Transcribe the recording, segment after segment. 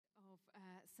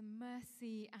some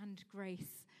mercy and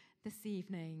grace this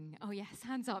evening. Oh yes,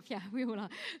 hands up. Yeah, we all are.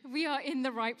 We are in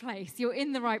the right place. You're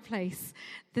in the right place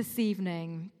this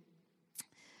evening.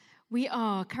 We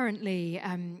are currently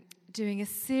doing a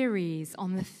series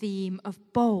on the theme of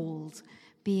bold,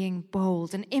 being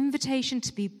bold, an invitation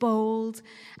to be bold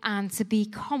and to be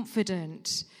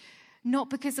confident, not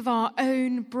because of our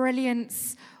own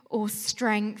brilliance or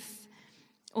strength,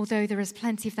 although there is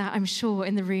plenty of that, I'm sure,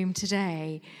 in the room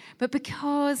today, but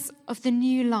because of the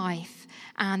new life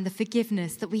and the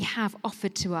forgiveness that we have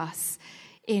offered to us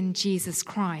in Jesus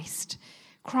Christ.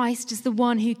 Christ is the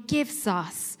one who gives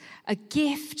us a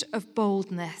gift of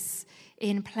boldness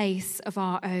in place of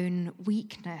our own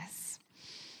weakness.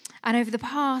 And over the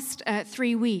past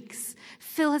 3 weeks,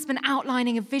 Phil has been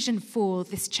outlining a vision for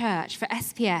this church, for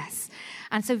SPS.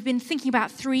 And so we've been thinking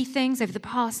about 3 things over the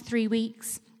past 3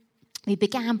 weeks. We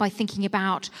began by thinking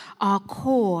about our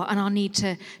core and our need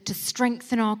to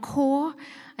strengthen our core.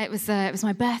 It was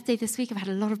my birthday this week. I've had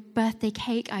a lot of birthday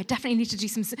cake. I definitely need to do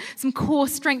some core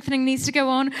strengthening needs to go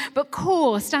on. But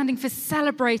core, standing for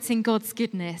celebrating God's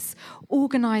goodness,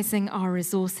 organizing our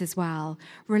resources well,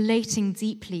 relating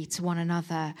deeply to one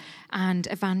another, and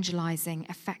evangelizing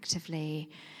effectively.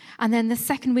 And then the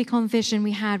second week on Vision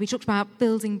we talked about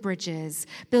building bridges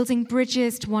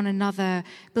to one another,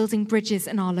 building bridges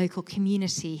in our local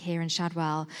community here in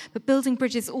Shadwell, but building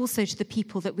bridges also to the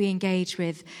people that we engage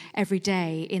with every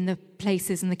day in the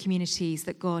places and the communities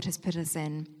that God has put us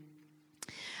in.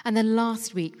 And then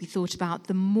last week we thought about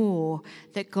the more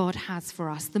that God has for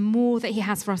us, the more that he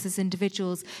has for us as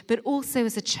individuals, but also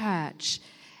as a church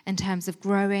in terms of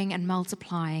growing and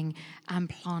multiplying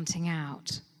and planting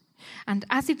out. And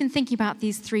as we've been thinking about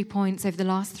these 3 points over the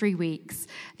last 3 weeks,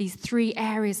 these 3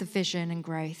 areas of vision and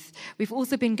growth, we've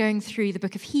also been going through the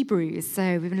book of Hebrews.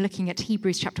 So we've been looking at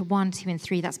Hebrews chapter 1, 2, and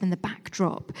 3. That's been the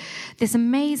backdrop. This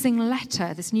amazing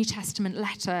letter, this New Testament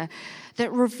letter,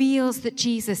 that reveals that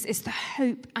Jesus is the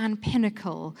hope and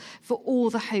pinnacle for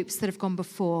all the hopes that have gone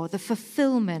before, the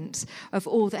fulfillment of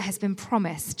all that has been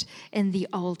promised in the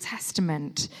Old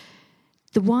Testament.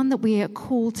 The one that we are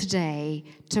called today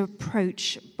to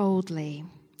approach boldly.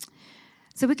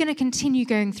 So we're going to continue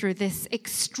going through this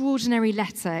extraordinary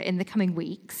letter in the coming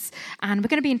weeks. And we're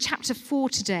going to be in chapter 4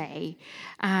 today.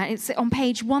 It's on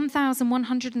page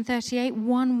 1138,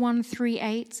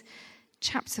 1138,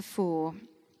 chapter 4.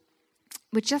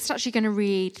 We're just actually going to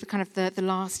read the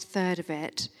last third of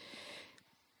it.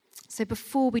 So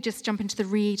before we just jump into the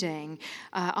reading,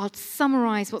 I'll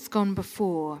summarize what's gone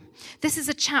before. This is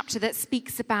a chapter that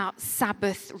speaks about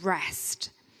Sabbath rest.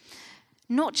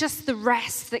 Not just the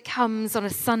rest that comes on a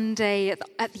Sunday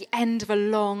at the end of a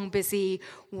long, busy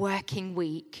working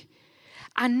week.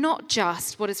 And not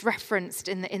just what is referenced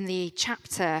in the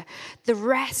chapter, the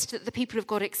rest that the people of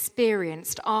God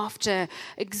experienced after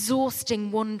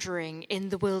exhausting wandering in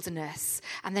the wilderness.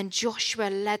 And then Joshua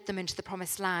led them into the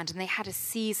promised land and they had a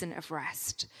season of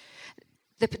rest.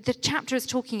 The chapter is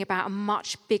talking about a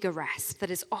much bigger rest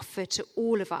that is offered to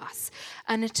all of us,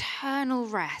 an eternal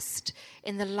rest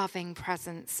in the loving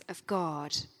presence of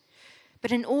God.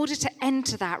 But in order to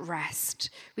enter that rest,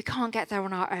 we can't get there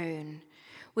on our own.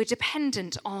 We're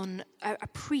dependent on a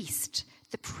priest.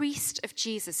 The priest of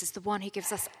Jesus is the one who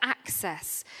gives us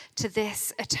access to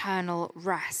this eternal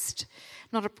rest.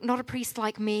 Not a priest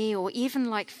like me or even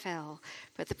like Phil,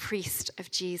 but the priest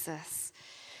of Jesus.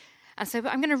 And so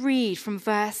I'm going to read from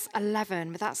verse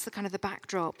 11, but that's the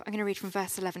backdrop. I'm going to read from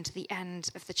verse 11 to the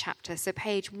end of the chapter. So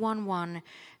page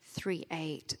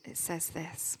 1138, it says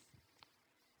this.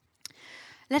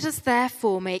 Let us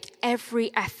therefore make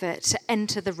every effort to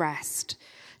enter the rest,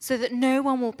 so that no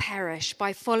one will perish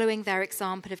by following their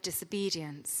example of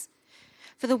disobedience.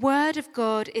 For the word of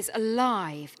God is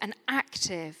alive and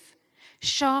active,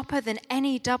 sharper than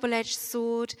any double-edged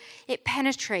sword. It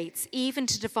penetrates even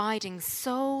to dividing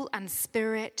soul and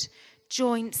spirit,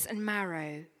 joints and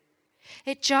marrow.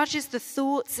 It judges the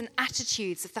thoughts and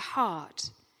attitudes of the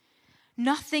heart.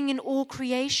 Nothing in all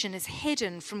creation is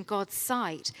hidden from God's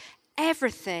sight.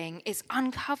 Everything is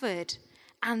uncovered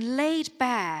and laid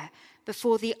bare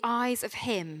before the eyes of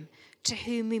him to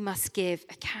whom we must give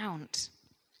account.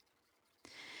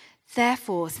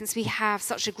 Therefore, since we have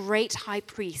such a great high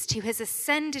priest who has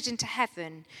ascended into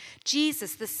heaven,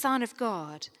 Jesus, the Son of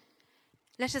God,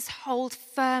 let us hold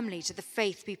firmly to the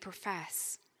faith we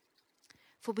profess.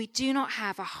 For we do not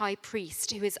have a high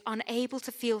priest who is unable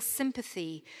to feel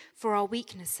sympathy for our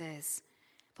weaknesses,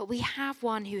 but we have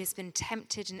one who has been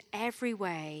tempted in every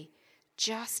way,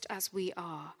 just as we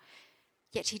are.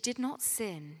 Yet he did not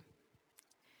sin.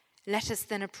 Let us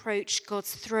then approach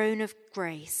God's throne of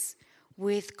grace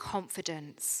with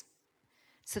confidence,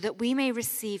 so that we may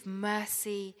receive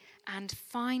mercy and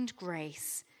find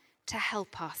grace to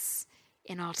help us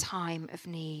in our time of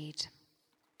need.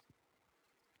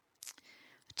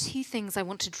 Two things I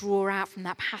want to draw out from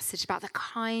that passage about the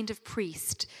kind of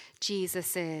priest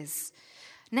Jesus is.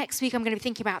 Next week, I'm going to be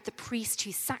thinking about the priest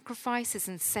who sacrifices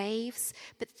and saves.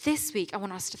 But this week, I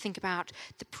want us to think about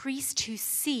the priest who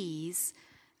sees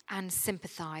and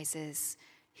sympathizes.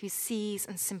 Who sees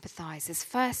and sympathizes.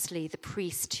 Firstly, the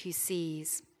priest who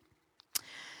sees.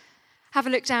 Have a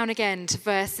look down again to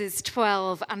verses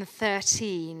 12 and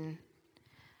 13.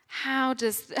 How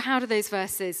do those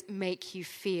verses make you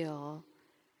feel?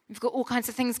 We've got all kinds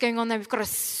of things going on there. We've got a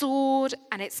sword,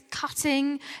 and it's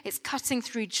cutting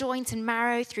through joint and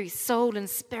marrow, through soul and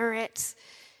spirit.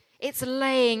 It's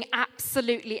laying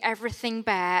absolutely everything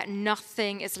bare.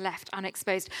 Nothing is left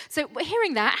unexposed. So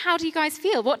hearing that, how do you guys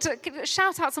feel?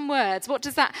 Shout out some words. How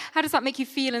does that make you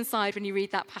feel inside when you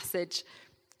read that passage?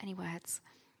 Any words?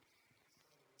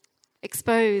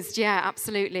 Exposed, yeah,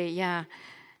 absolutely, yeah.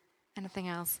 Anything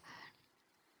else?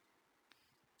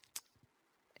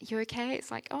 You okay?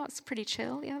 It's like, oh, it's pretty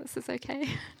chill. Yeah, this is okay.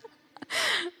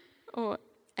 Or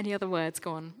any other words?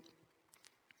 Go on.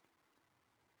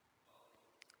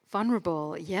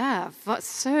 Vulnerable, yeah.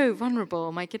 So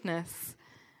vulnerable, my goodness.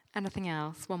 Anything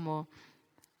else? One more.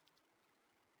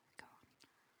 Go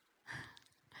on.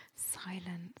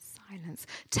 Silence.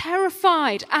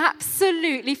 Terrified,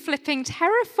 absolutely flipping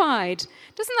terrified.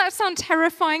 Doesn't that sound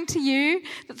terrifying to you?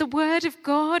 That the word of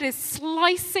God is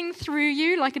slicing through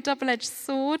you like a double-edged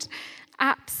sword?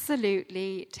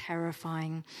 Absolutely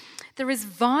terrifying. There is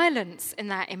violence in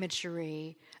that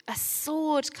imagery. A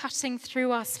sword cutting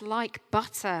through us like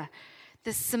butter.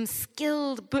 There's some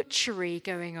skilled butchery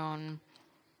going on.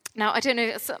 Now, I don't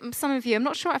know, some of you, I'm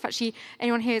not sure if actually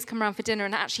anyone here has come around for dinner,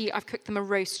 and actually I've cooked them a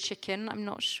roast chicken. I'm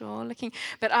not sure,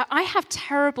 but I have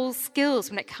terrible skills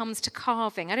when it comes to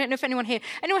carving. I don't know if anyone here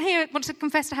wants to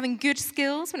confess to having good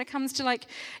skills when it comes to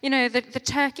the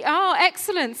turkey. Oh,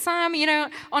 excellent, Sam,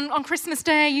 on Christmas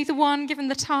Day, you're the one given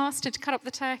the task to cut up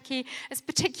the turkey. It's a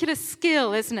particular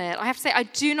skill, isn't it? I have to say, I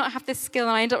do not have this skill,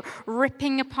 and I end up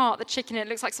ripping apart the chicken. It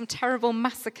looks like some terrible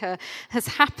massacre has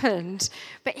happened.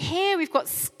 But here we've got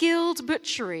skilled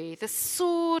butchery. The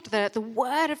sword, the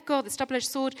word of God, this double-edged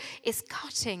sword, is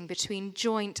cutting between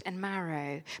joint and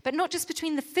marrow. But not just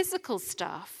between the physical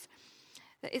stuff.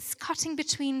 It's cutting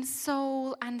between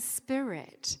soul and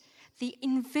spirit. The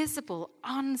invisible,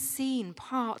 unseen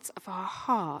parts of our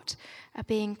heart are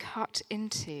being cut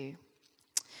into.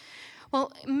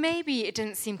 Well, maybe it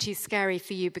didn't seem too scary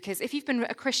for you, because if you've been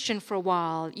a Christian for a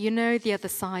while, you know the other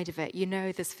side of it. You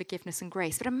know there's forgiveness and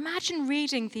grace. But imagine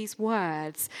reading these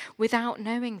words without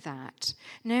knowing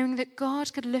that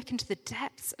God could look into the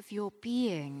depths of your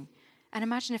being. And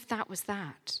imagine if that was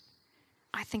that.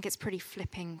 I think it's pretty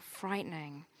flipping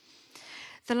frightening.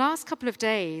 The last couple of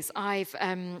days, I've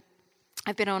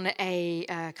been on a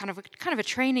kind of a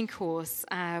training course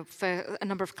for a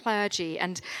number of clergy,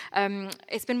 and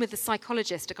it's been with a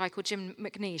psychologist, a guy called Jim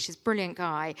McNeish. He's a brilliant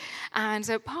guy, and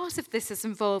part of this has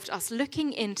involved us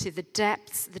looking into the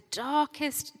depths, the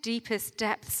darkest, deepest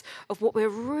depths of what we're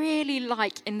really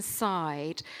like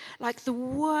inside, like the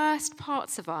worst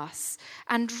parts of us,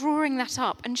 and drawing that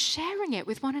up and sharing it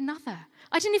with one another.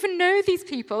 I didn't even know these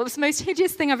people. It was the most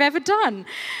hideous thing I've ever done.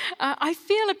 I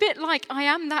feel a bit like I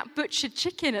am that butchered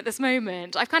chicken at this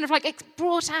moment. I've kind of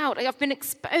brought out, I've been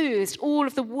exposed all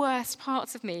of the worst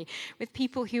parts of me with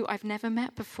people who I've never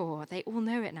met before. They all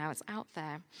know it now. It's out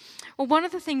there. Well, one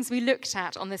of the things we looked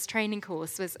at on this training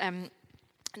course was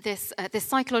this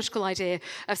psychological idea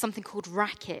of something called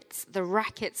rackets, the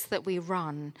rackets that we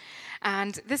run.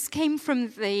 And this came from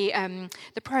the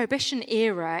Prohibition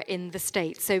era in the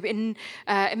States. So in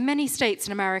many states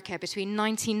in America between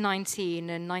 1919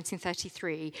 and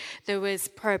 1933, there was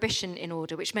prohibition in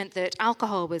order, which meant that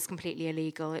alcohol was completely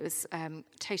illegal. It was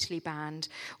totally banned.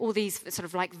 All these sort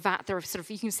of there are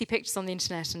you can see pictures on the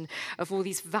internet and of all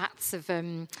these vats of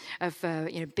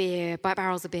beer,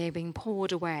 barrels of beer being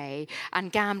poured away,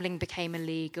 and gambling became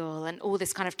illegal, and all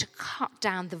this kind of to cut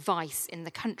down the vice in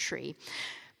the country.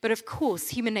 But of course,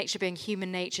 human nature being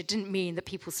human nature didn't mean that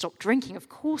people stopped drinking. Of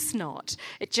course not.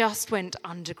 It just went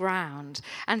underground.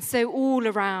 And so all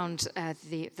around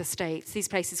the States, these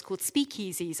places called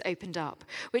speakeasies opened up,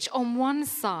 which on one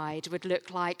side would look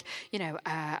like,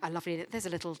 there's a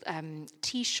little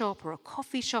tea shop or a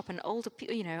coffee shop, and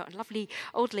lovely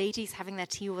old ladies having their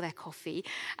tea or their coffee,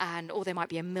 or there might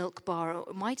be a milk bar, or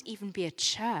it might even be a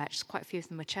church. Quite a few of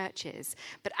them were churches.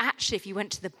 But actually, if you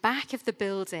went to the back of the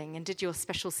building and did your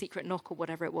special or secret knock or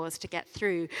whatever it was to get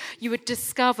through, you would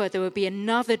discover there would be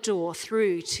another door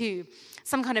through to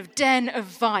some kind of den of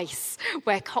vice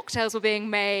where cocktails were being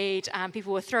made and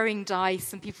people were throwing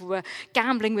dice and people were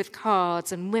gambling with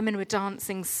cards and women were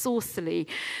dancing saucily.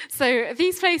 So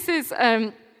these places,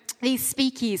 these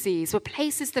speakeasies, were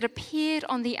places that appeared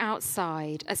on the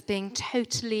outside as being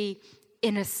totally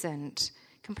innocent,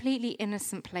 completely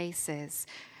innocent places.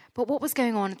 But what was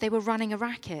going on? They were running a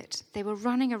racket. They were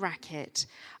running a racket.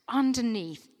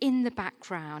 Underneath, in the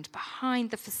background, behind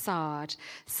the facade,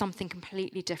 something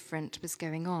completely different was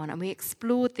going on. And we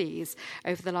explored these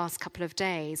over the last couple of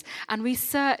days. And we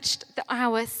searched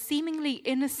our seemingly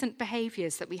innocent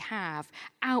behaviors that we have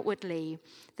outwardly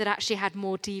that actually had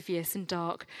more devious and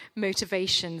dark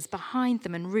motivations behind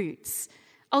them and roots,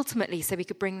 ultimately so we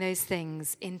could bring those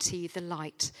things into the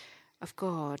light of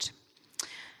God.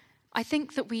 I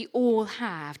think that we all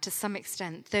have, to some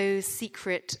extent, those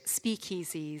secret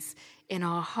speakeasies in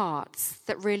our hearts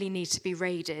that really need to be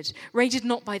raided. Raided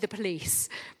not by the police,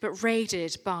 but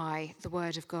raided by the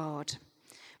Word of God.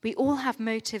 We all have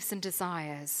motives and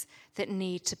desires that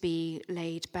need to be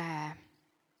laid bare.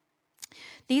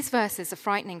 These verses are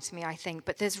frightening to me, I think,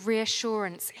 but there's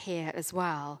reassurance here as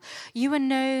well. You are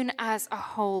known as a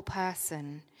whole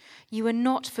person. You are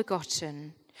not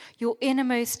forgotten. Your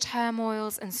innermost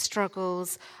turmoils and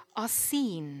struggles are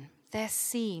seen. They're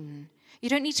seen. You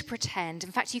don't need to pretend.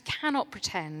 In fact, you cannot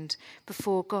pretend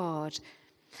before God.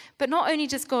 But not only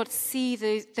does God see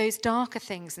those darker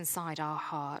things inside our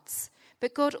hearts,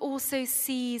 but God also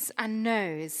sees and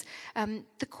knows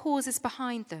the causes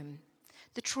behind them,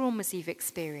 the traumas you've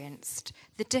experienced,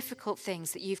 the difficult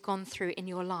things that you've gone through in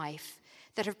your life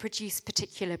that have produced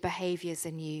particular behaviors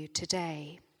in you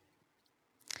today.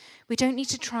 We don't need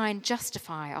to try and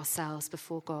justify ourselves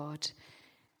before God.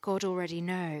 God already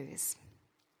knows.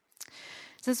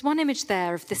 So there's one image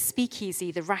there of the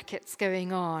speakeasy, the rackets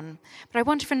going on. But I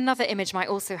wonder if another image might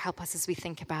also help us as we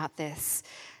think about this.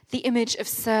 The image of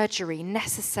surgery,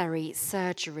 necessary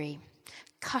surgery.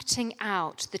 Cutting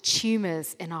out the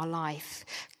tumors in our life.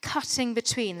 Cutting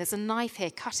between, there's a knife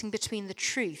here, cutting between the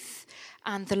truth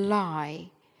and the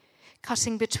lie.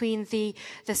 Cutting between the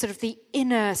sort of the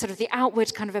inner, sort of the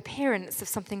outward kind of appearance of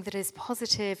something that is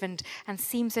positive and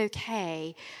seems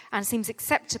okay and seems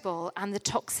acceptable, and the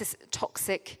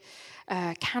toxic,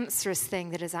 cancerous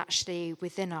thing that is actually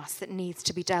within us that needs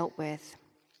to be dealt with.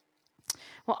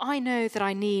 Well, I know that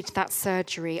I need that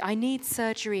surgery. I need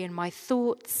surgery in my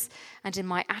thoughts and in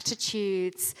my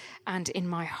attitudes and in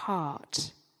my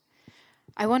heart.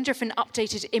 I wonder if an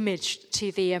updated image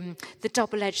to the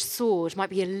double-edged sword might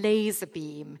be a laser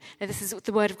beam. Now, this is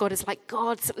the Word of God is like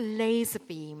God's laser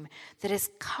beam that is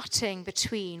cutting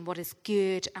between what is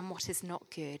good and what is not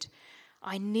good.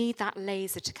 I need that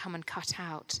laser to come and cut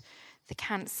out the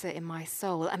cancer in my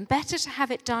soul. And better to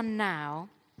have it done now,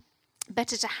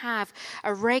 better to have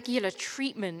a regular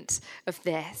treatment of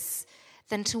this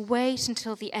than to wait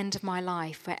until the end of my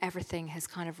life where everything has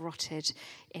kind of rotted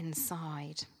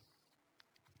inside.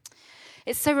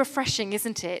 It's so refreshing,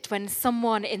 isn't it, when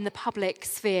someone in the public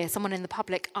sphere, someone in the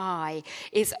public eye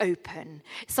is open,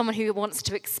 someone who wants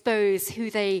to expose who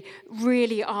they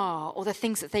really are or the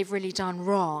things that they've really done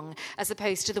wrong, as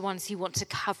opposed to the ones who want to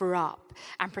cover up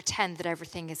and pretend that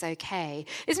everything is okay.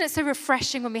 Isn't it so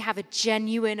refreshing when we have a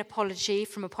genuine apology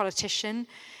from a politician?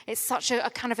 It's such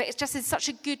it's such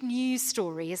a good news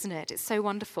story, isn't it? It's so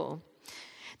wonderful.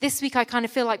 This week, I kind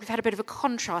of feel like we've had a bit of a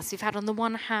contrast. We've had, on the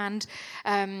one hand,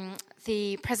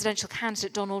 the presidential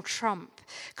candidate, Donald Trump,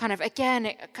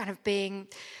 being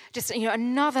just,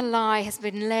 another lie has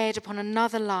been layered upon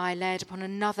another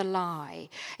lie,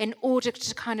 in order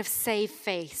to kind of save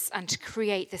face and to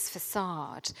create this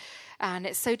facade. And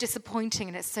it's so disappointing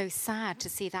and it's so sad to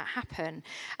see that happen.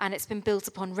 And it's been built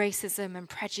upon racism and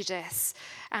prejudice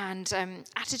and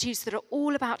attitudes that are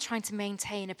all about trying to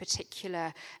maintain a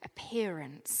particular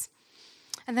appearance.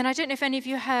 And then I don't know if any of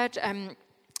you heard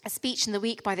a speech in the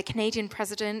week by the Canadian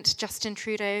President, Justin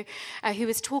Trudeau, who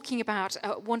was talking about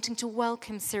wanting to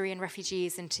welcome Syrian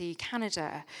refugees into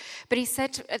Canada. But he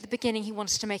said at the beginning he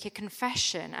wanted to make a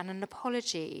confession and an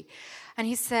apology. And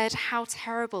he said how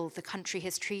terrible the country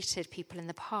has treated people in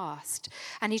the past.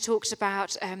 And he talked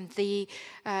about the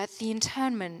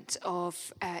internment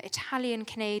of Italian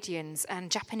Canadians and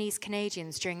Japanese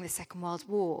Canadians during the Second World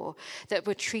War that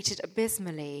were treated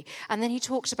abysmally. And then he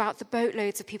talked about the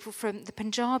boatloads of people from the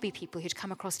Punjab Punjabi people who'd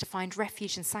come across to find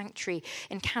refuge and sanctuary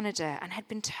in Canada and had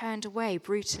been turned away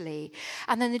brutally.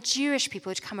 And then the Jewish people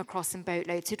who'd come across in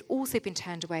boatloads who'd also been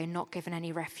turned away and not given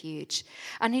any refuge.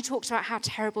 And he talked about how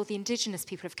terrible the Indigenous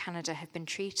people of Canada have been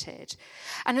treated.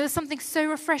 And it was something so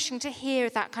refreshing to hear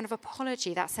that kind of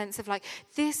apology, that sense of like,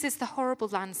 this is the horrible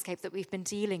landscape that we've been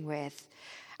dealing with.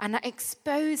 And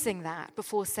exposing that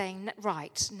before saying,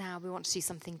 right, now we want to do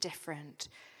something different.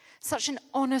 Such an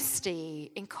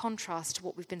honesty in contrast to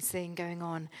what we've been seeing going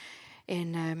on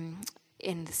in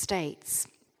the States.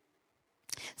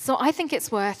 So I think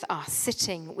it's worth us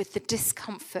sitting with the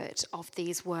discomfort of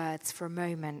these words for a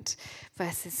moment,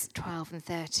 verses 12 and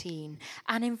 13,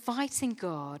 and inviting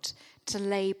God to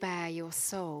lay bare your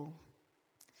soul.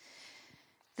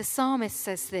 The psalmist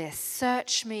says this,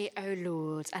 "Search me, O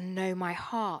Lord, and know my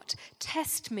heart.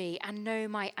 Test me and know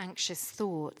my anxious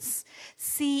thoughts.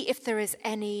 See if there is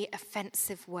any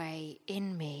offensive way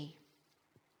in me."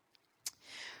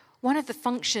 One of the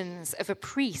functions of a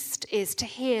priest is to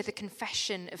hear the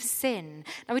confession of sin.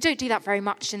 Now, we don't do that very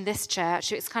much in this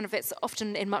church. It's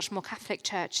often in much more Catholic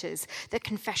churches that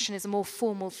confession is a more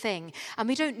formal thing. And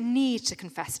we don't need to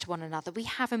confess to one another. We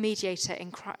have a mediator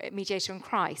in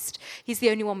Christ. He's the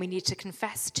only one we need to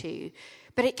confess to.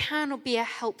 But it can be a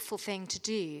helpful thing to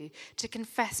do, to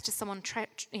confess to someone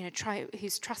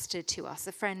who's trusted to us,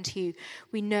 a friend who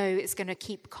we know is going to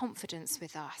keep confidence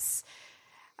with us.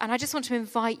 And I just want to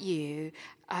invite you,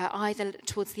 either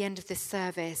towards the end of this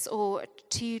service or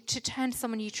to turn to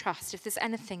someone you trust, if there's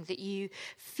anything that you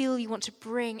feel you want to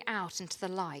bring out into the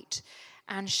light,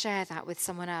 and share that with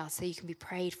someone else so you can be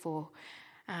prayed for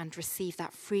and receive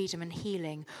that freedom and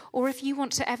healing. Or if you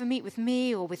want to ever meet with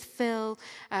me or with Phil,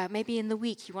 maybe in the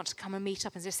week you want to come and meet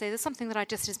up and just say, there's something that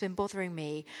has been bothering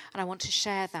me and I want to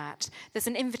share that. There's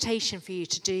an invitation for you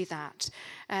to do that.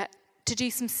 To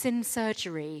do some sin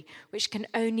surgery, which can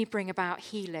only bring about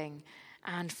healing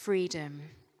and freedom.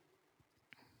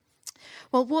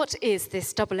 Well, what is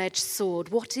this double-edged sword?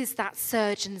 What is that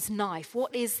surgeon's knife?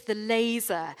 What is the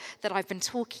laser that I've been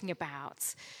talking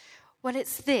about? Well,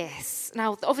 it's this.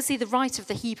 Now, obviously, the writer of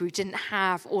the Hebrew didn't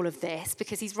have all of this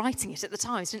because he's writing it at the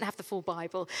time. He didn't have the full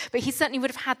Bible. But he certainly would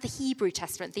have had the Hebrew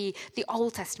Testament, the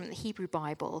Old Testament, the Hebrew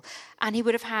Bible. And he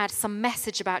would have had some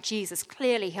message about Jesus.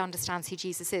 Clearly, he understands who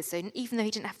Jesus is. So even though he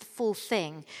didn't have the full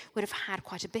thing, would have had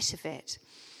quite a bit of it.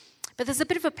 But there's a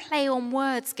bit of a play on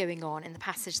words going on in the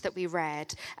passage that we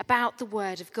read about the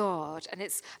Word of God. And I'm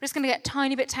just going to get a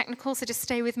tiny bit technical, so just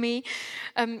stay with me.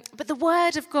 But the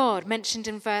Word of God mentioned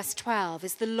in verse 12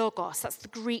 is the Logos. That's the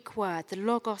Greek word, the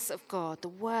Logos of God, the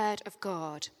Word of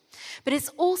God. But it's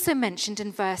also mentioned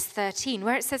in verse 13,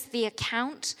 where it says the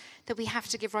account that we have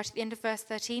to give right at the end of verse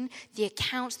 13, the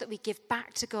account that we give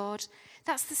back to God.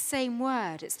 That's the same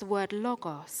word. It's the word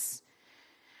Logos.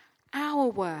 Our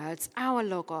words, our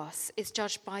Logos, is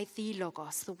judged by the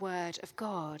Logos, the Word of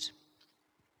God.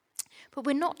 But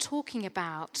we're not talking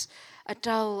about a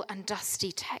dull and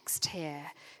dusty text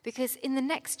here, because in the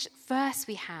next verse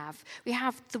we have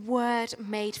the Word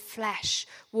made flesh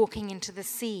walking into the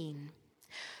scene.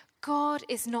 God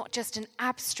is not just an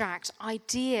abstract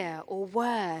idea or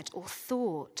word or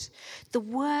thought. The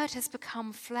Word has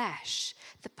become flesh,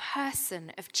 the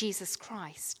person of Jesus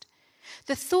Christ.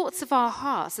 The thoughts of our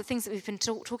hearts, the things that we've been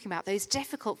talking about, those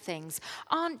difficult things,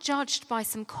 aren't judged by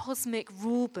some cosmic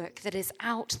rule book that is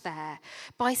out there,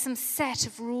 by some set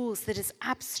of rules that is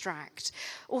abstract,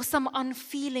 or some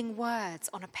unfeeling words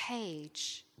on a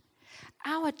page.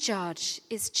 Our judge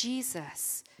is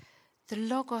Jesus, the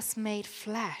Logos made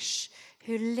flesh,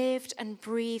 who lived and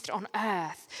breathed on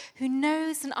earth, who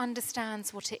knows and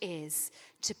understands what it is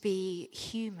to be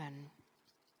human.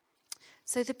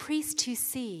 So the priest who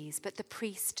sees, but the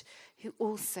priest who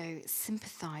also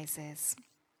sympathizes.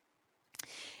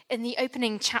 In the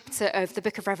opening chapter of the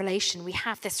book of Revelation, we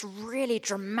have this really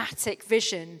dramatic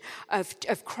vision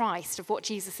of Christ, of what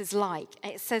Jesus is like.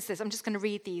 And it says this, I'm just going to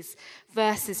read these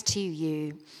verses to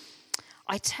you.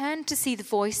 I turned to see the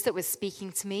voice that was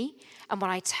speaking to me, and when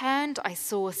I turned, I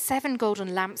saw 7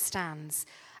 golden lampstands.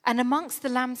 And amongst the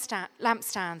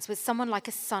lampstands was someone like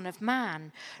a son of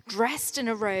man, dressed in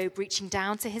a robe reaching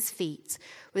down to his feet,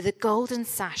 with a golden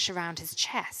sash around his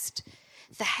chest.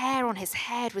 The hair on his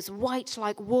head was white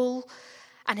like wool,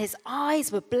 and his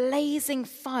eyes were blazing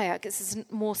fire. This is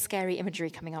more scary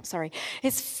imagery coming up, sorry.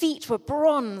 His feet were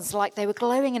bronze, like they were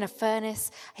glowing in a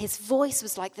furnace. His voice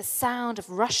was like the sound of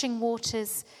rushing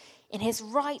waters. In his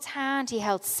right hand, he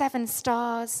held 7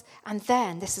 stars. And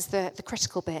then, this is the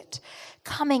critical bit,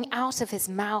 coming out of his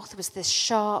mouth was this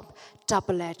sharp,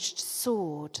 double-edged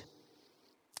sword.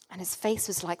 and his face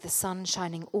was like the sun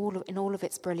shining in all of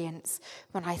its brilliance.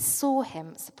 When I saw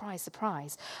him, surprise,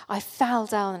 surprise, I fell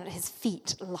down at his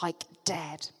feet like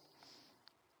dead.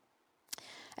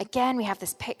 Again, we have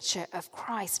this picture of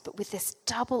Christ, but with this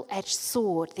double-edged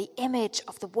sword, the image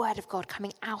of the word of God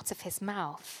coming out of his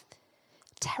mouth.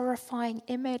 Terrifying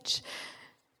image.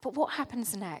 But what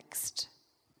happens next?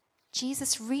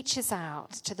 Jesus reaches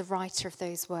out to the writer of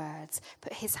those words,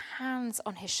 put his hands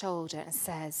on his shoulder and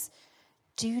says,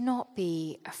 "Do not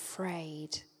be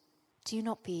afraid. Do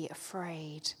not be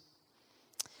afraid."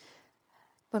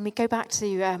 When we go back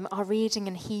to our reading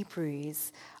in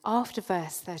Hebrews, after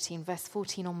verse 13, verse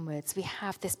 14 onwards, we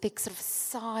have this big sort of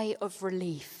sigh of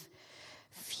relief.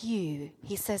 Phew,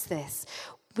 he says this,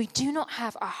 "We do not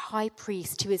have a high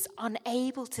priest who is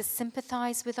unable to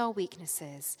sympathize with our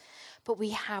weaknesses, but we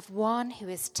have one who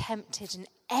is tempted in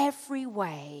every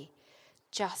way,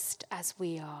 just as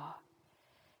we are."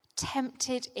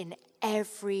 Tempted in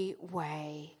every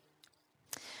way.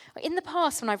 In the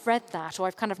past, when I've read that, or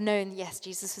I've kind of known, yes,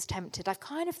 Jesus was tempted, I've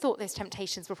kind of thought those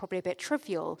temptations were probably a bit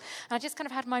trivial. And I just kind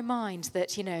of had in my mind that,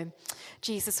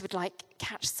 Jesus would like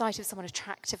catch sight of someone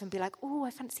attractive and be like, "Oh,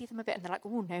 I fancy them a bit." And they're like,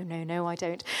 "Oh, no, I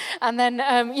don't." And then,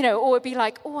 or it'd be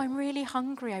like, "Oh, I'm really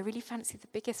hungry. I really fancy the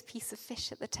biggest piece of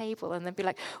fish at the table." And then be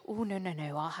like, "Oh,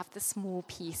 no, I'll have the small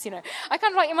piece." I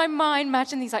kind of like in my mind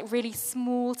imagine these like really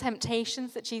small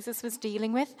temptations that Jesus was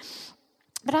dealing with.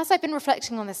 But as I've been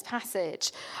reflecting on this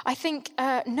passage, I think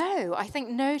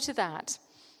no to that.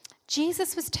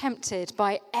 Jesus was tempted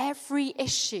by every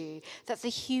issue that the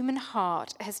human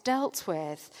heart has dealt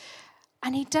with.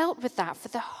 And he dealt with that for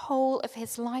the whole of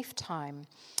his lifetime.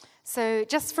 So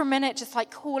just for a minute, just like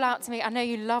call out to me. I know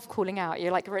you love calling out.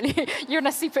 You're like really, you're in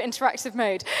a super interactive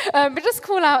mode. But just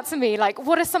call out to me, like,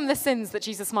 what are some of the sins that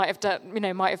Jesus might have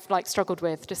done, might have like struggled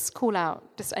with? Just call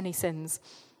out, just any sins.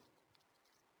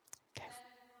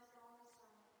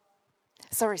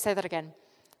 Sorry, say that again.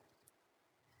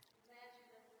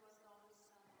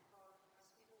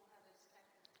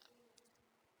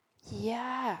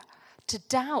 Yeah, to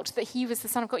doubt that he was the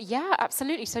Son of God. Yeah,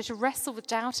 absolutely. So to wrestle with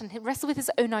doubt and wrestle with his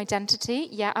own identity.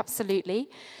 Yeah, absolutely.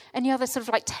 Any other sort of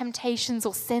like temptations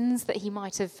or sins that he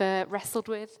might have wrestled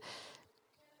with?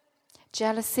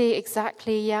 Jealousy,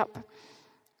 exactly, yep.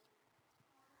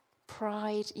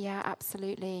 Pride, yeah,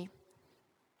 absolutely.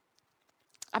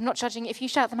 I'm not judging. If you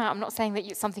shout them out, I'm not saying that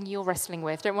it's something you're wrestling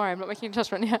with. Don't worry, I'm not making a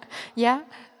judgment. Yeah?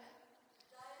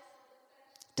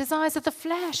 Desires of the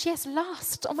flesh, yes,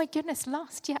 lust. Oh my goodness,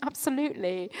 lust, yeah,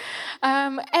 absolutely.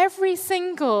 Every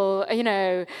single,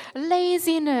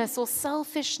 laziness or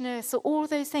selfishness or all of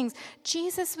those things.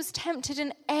 Jesus was tempted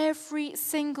in every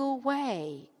single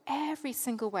way. Every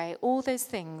single way, all those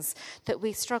things that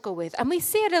we struggle with. And we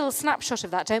see a little snapshot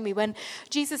of that, don't we? When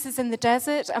Jesus is in the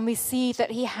desert and we see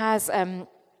that he has...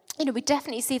 we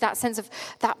definitely see that sense of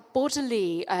that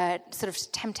bodily sort of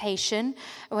temptation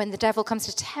when the devil comes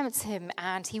to tempt him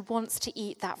and he wants to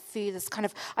eat that food. There's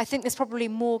I think there's probably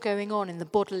more going on in the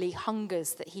bodily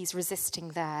hungers that he's resisting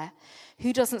there.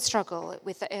 Who doesn't struggle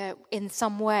with, in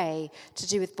some way, to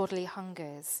do with bodily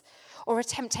hungers? Or a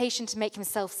temptation to make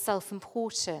himself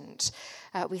self-important.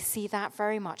 We see that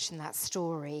very much in that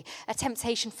story. A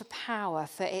temptation for power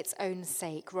for its own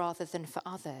sake rather than for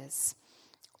others.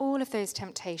 All of those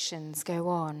temptations go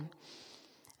on.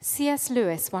 C.S.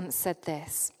 Lewis once said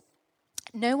this,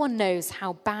 "No one knows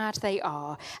how bad they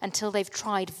are until they've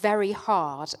tried very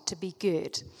hard to be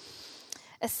good."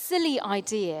 A silly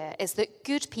idea is that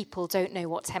good people don't know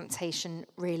what temptation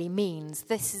really means.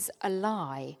 This is a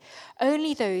lie.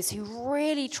 Only those who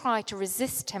really try to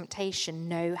resist temptation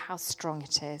know how strong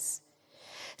it is.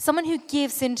 Someone who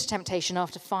gives in to temptation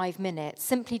after 5 minutes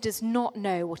simply does not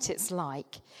know what it's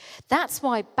like. That's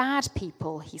why bad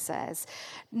people, he says,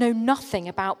 know nothing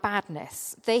about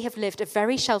badness. They have lived a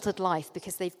very sheltered life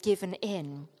because they've given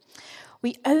in.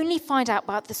 We only find out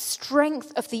about the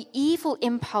strength of the evil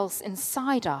impulse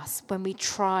inside us when we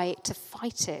try to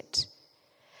fight it.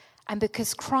 And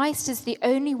because Christ is the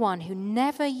only one who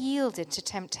never yielded to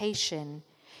temptation,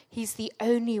 he's the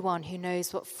only one who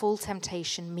knows what full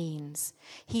temptation means.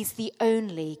 He's the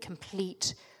only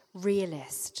complete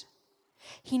realist.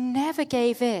 He never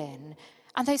gave in,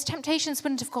 and those temptations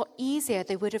wouldn't have got easier,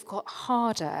 they would have got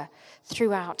harder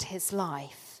throughout his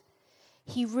life.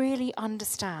 He really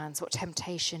understands what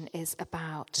temptation is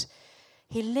about.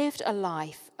 He lived a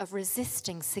life of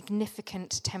resisting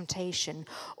significant temptation,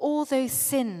 all those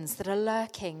sins that are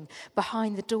lurking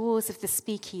behind the doors of the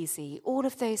speakeasy, all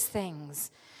of those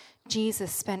things.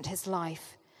 Jesus spent his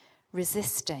life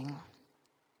resisting.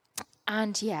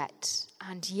 And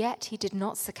yet he did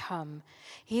not succumb.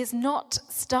 He is not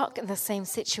stuck in the same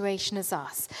situation as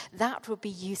us. That would be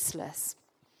useless.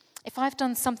 If I've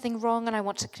done something wrong and I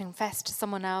want to confess to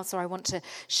someone else, or I want to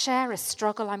share a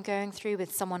struggle I'm going through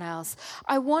with someone else,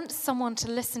 I want someone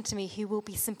to listen to me who will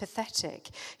be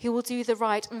sympathetic, who will do the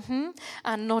right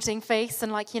and nodding face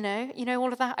and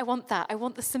all of that. I want that. I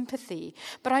want the sympathy.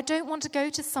 But I don't want to go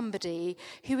to somebody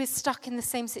who is stuck in the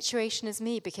same situation as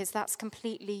me, because that's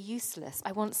completely useless.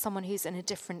 I want someone who's in a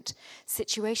different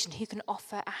situation, who can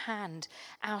offer a hand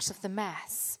out of the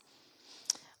mess.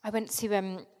 I went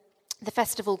to the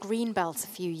festival Greenbelt a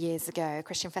few years ago, a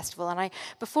Christian festival, and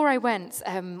before I went,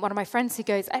 one of my friends who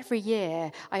goes every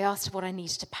year, I asked her what I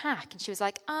needed to pack, and she was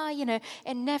like,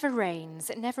 it never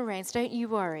rains, don't you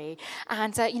worry,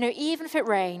 and even if it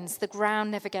rains, the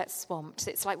ground never gets swamped,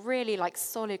 it's like really like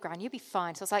solid ground, you'll be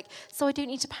fine. So I was like, so I don't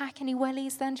need to pack any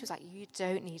wellies then? She was like, you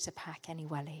don't need to pack any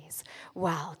wellies.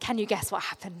 Well, can you guess what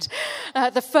happened?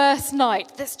 The first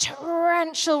night, this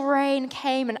torrential rain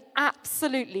came and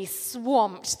absolutely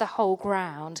swamped the whole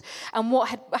ground, and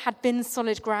what had been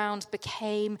solid ground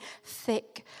became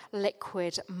thick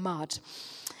liquid mud.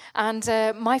 And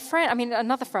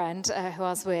another friend who I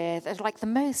was with, like the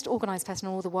most organised person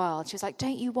in all the world, she was like,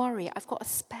 don't you worry, I've got a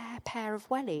spare pair of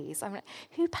wellies. I'm like,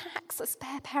 who packs a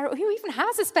spare pair? Who even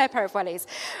has a spare pair of wellies?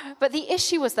 But the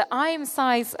issue was that I am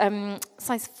size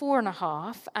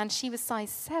 4.5, and she was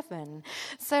size 7.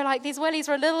 So like these wellies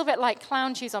were a little bit like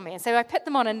clown shoes on me. And so I put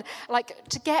them on, and like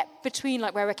to get between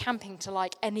like where we're camping to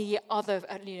like any other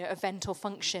event or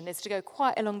function is to go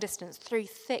quite a long distance through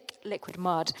thick liquid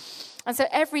mud. And so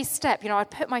every step,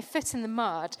 I'd put my foot in the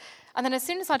mud, and then as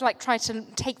soon as I'd like try to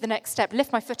take the next step,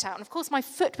 lift my foot out, and of course my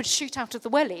foot would shoot out of the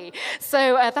welly.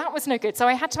 So that was no good. So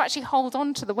I had to actually hold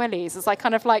on to the wellies as I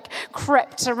kind of like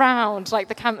crept around like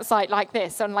the campsite like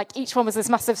this, and like each one was this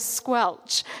massive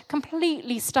squelch,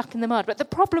 completely stuck in the mud. But the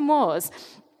problem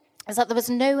is that there was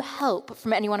no help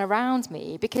from anyone around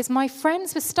me, because my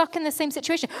friends were stuck in the same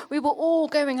situation. We were all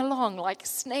going along like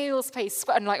snail's pace,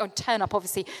 and like on turn up,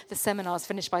 obviously the seminar's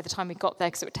finished by the time we got there,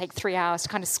 because it would take 3 hours to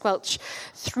kind of squelch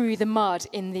through the mud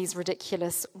in these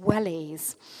ridiculous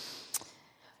wellies.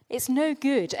 It's no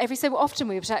good. Every so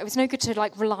often it was no good to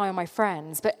like rely on my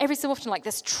friends, but every so often like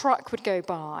this truck would go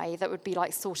by that would be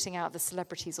like sorting out the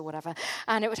celebrities or whatever,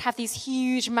 and it would have these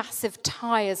huge massive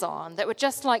tires on that would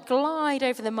just like glide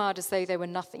over the mud as though they were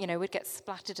nothing, would get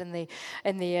splattered in the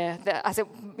as it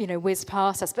whizzed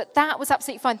past us. But that was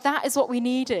absolutely fine. That is what we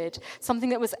needed,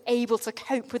 something that was able to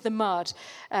cope with the mud,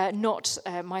 not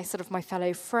my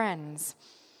fellow friends.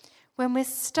 When we're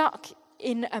stuck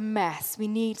in a mess, we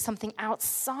need something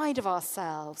outside of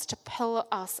ourselves to pull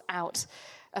us out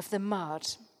of the mud.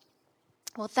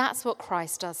 Well, that's what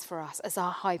Christ does for us as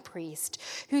our high priest,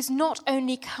 who's not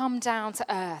only come down to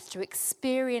earth to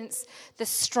experience the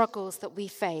struggles that we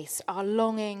face, our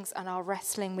longings and our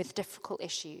wrestling with difficult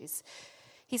issues.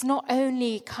 He's not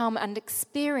only come and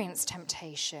experienced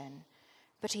temptation,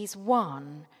 but he's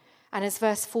won. And as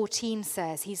verse 14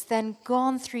 says, he's then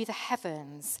gone through the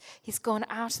heavens, he's gone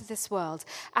out of this world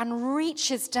and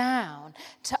reaches down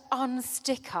to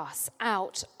unstick us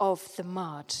out of the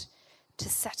mud, to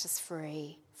set us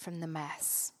free from the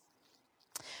mess.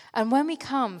 And when we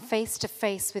come face to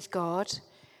face with God,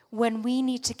 when we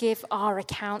need to give our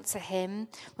account to him,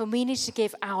 when we need to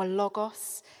give our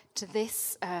logos to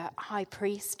this high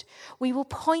priest, we will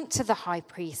point to the high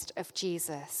priest of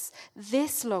Jesus,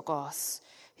 this logos,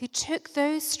 who took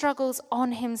those struggles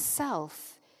on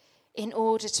himself in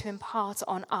order to impart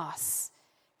on us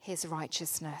his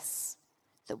righteousness,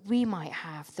 that we might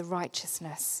have the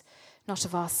righteousness not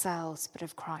of ourselves but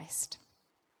of Christ.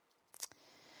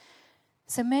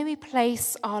 So may we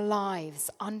place our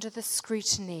lives under the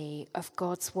scrutiny of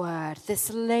God's word, this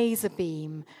laser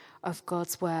beam of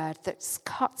God's word that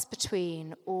cuts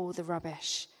between all the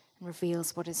rubbish and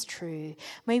reveals what is true.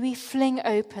 May we fling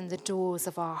open the doors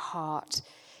of our heart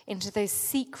into those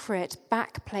secret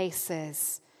back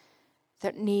places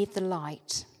that need the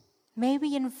light. May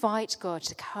we invite God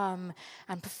to come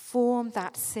and perform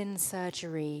that sin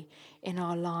surgery in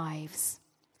our lives.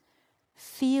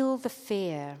 Feel the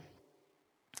fear.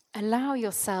 Allow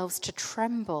yourselves to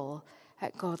tremble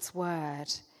at God's word,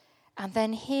 and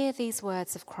then hear these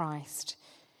words of Christ.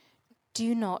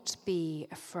 Do not be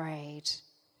afraid.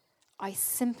 I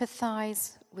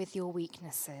sympathize with your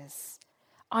weaknesses.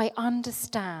 I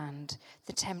understand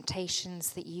the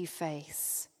temptations that you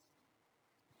face.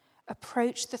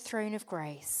 Approach the throne of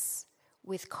grace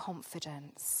with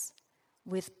confidence,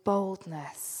 with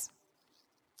boldness,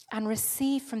 and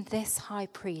receive from this high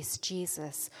priest,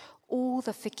 Jesus, all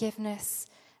the forgiveness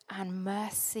and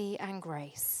mercy and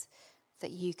grace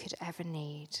that you could ever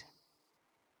need.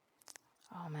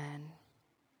 Amen.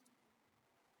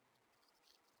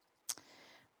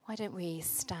 Why don't we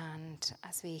stand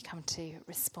as we come to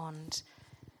respond?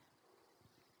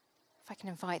 If I can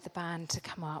invite the band to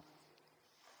come up.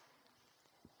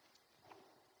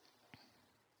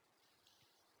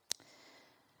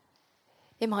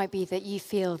 It might be that you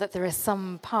feel that there are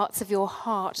some parts of your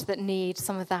heart that need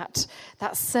some of that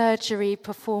surgery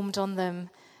performed on them,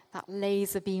 that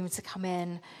laser beam to come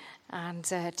in and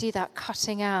do that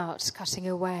cutting out, cutting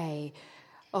away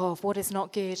of what is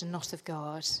not good and not of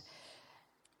God.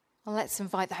 Well, let's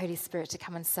invite the Holy Spirit to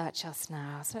come and search us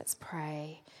now. So let's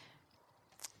pray.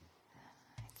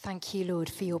 Thank you, Lord,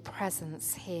 for your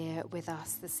presence here with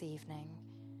us this evening.